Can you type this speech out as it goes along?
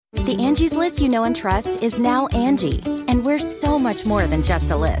The Angie's List you know and trust is now Angie, and we're so much more than just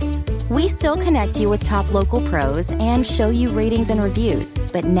a list. We still connect you with top local pros and show you ratings and reviews,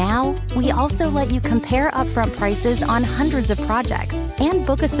 but now we also let you compare upfront prices on hundreds of projects and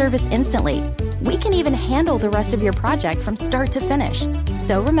book a service instantly. We can even handle the rest of your project from start to finish.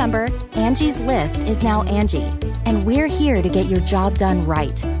 So remember, Angie's List is now Angie, and we're here to get your job done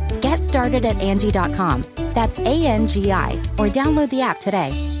right. Get started at Angie.com. That's ANGI, or download the app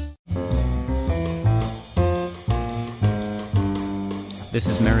today. This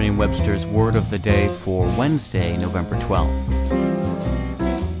is Merriam-Webster's Word of the Day for Wednesday, November 12th.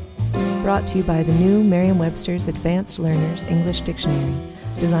 Brought to you by the new Merriam-Webster's Advanced Learners English Dictionary,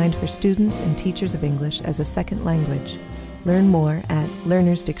 designed for students and teachers of English as a second language. Learn more at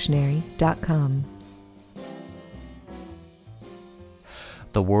learnersdictionary.com.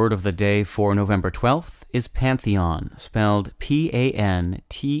 The word of the day for November 12th is Pantheon, spelled Pantheon.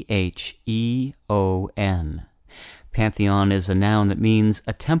 Pantheon is a noun that means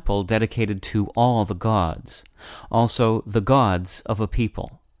a temple dedicated to all the gods, also the gods of a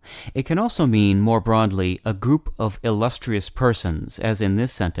people. It can also mean, more broadly, a group of illustrious persons, as in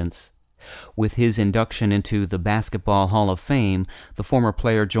this sentence. With his induction into the Basketball Hall of Fame, the former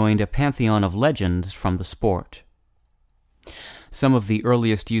player joined a pantheon of legends from the sport. Some of the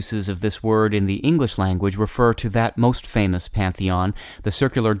earliest uses of this word in the English language refer to that most famous Pantheon, the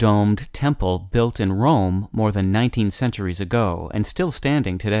circular domed temple built in Rome more than 19 centuries ago and still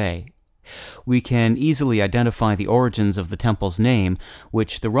standing today. We can easily identify the origins of the temple's name,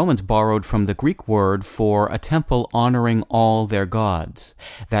 which the Romans borrowed from the Greek word for a temple honoring all their gods.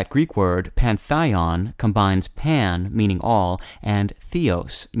 That Greek word, pantheion, combines pan, meaning all, and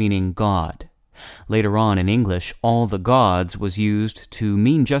theos, meaning God. Later on in English, all the gods was used to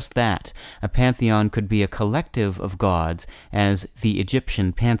mean just that. A pantheon could be a collective of gods, as the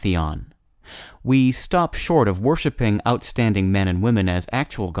Egyptian pantheon. We stop short of worshiping outstanding men and women as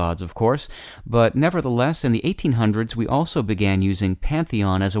actual gods, of course, but nevertheless, in the 1800s, we also began using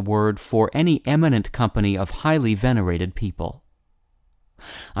pantheon as a word for any eminent company of highly venerated people.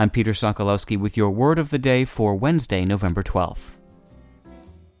 I'm Peter Sokolowski with your Word of the Day for Wednesday, November 12th.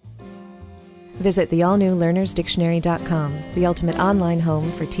 Visit the all-new learnersdictionary.com, the ultimate online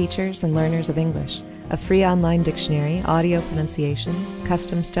home for teachers and learners of English. A free online dictionary, audio pronunciations,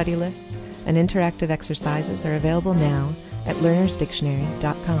 custom study lists, and interactive exercises are available now at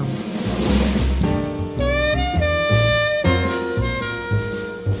learnersdictionary.com.